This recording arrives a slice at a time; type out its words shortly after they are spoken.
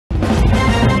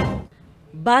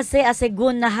Base a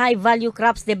Segundo na High Value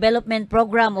Crops Development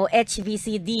Program o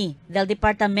HVCD del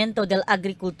Departamento del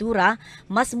Agricultura,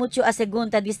 mas mucho a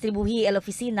Segundo distribuhi el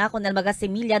oficina con el mga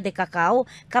semilla de cacao,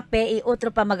 kape y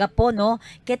otro pa mga pono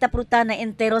que tapruta na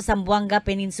entero Zamboanga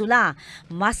Peninsula.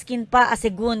 Maskin pa a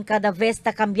Segundo kada vez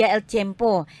ta cambia el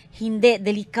tiempo, hindi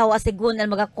delikaw a Segundo el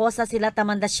mga kosa sila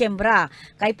tamanda siembra,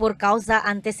 kay por causa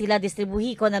antes sila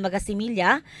distribuhi con el mga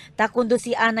semilla, ta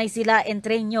kundusi anay sila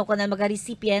entrenyo con el mga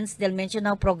recipients del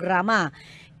mentionado programa.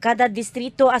 Cada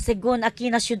distrito asegun aquí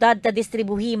na syudad ta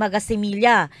distribuhi mga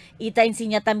semilla. Ita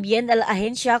enseña también al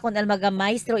ahensya con el mga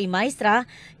maestro y maestra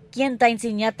quien ta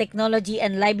enseña technology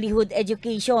and livelihood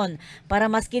education para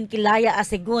maskin kilaya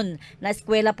asegun na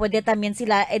eskwela pwede también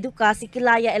sila eduka si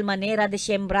kilaya el manera de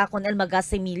siembra con el mga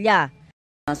semilla.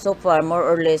 So far, more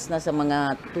or less na sa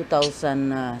mga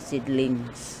 2,000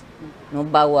 seedlings, no,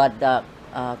 bawat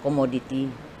commodity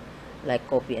like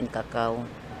coffee and cacao.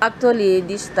 Actually,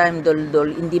 this time,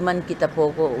 dol-dol, hindi man kita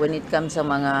po when it comes sa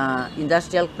mga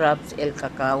industrial crops, el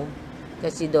cacao.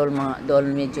 Kasi dol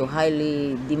medyo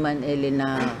highly demand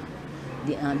na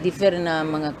different na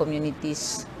mga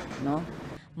communities, no?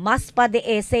 Mas pa de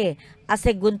ese,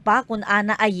 asegun pa kun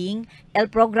ana aying, el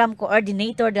program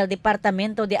coordinator del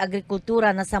Departamento de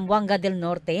Agricultura na Zamboanga del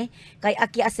Norte, kay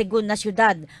aki asegun na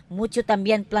syudad, mucho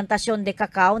también plantasyon de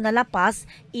cacao na La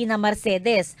Paz y na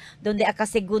Mercedes, donde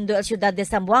akasegundo el ciudad de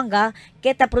Zamboanga,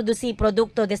 que ta produci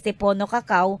producto de este pono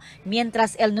cacao,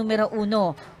 mientras el número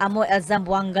 1 amo el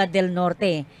Zamboanga del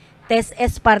Norte. Tess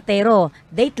Espartero,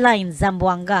 Dateline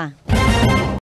Zamboanga.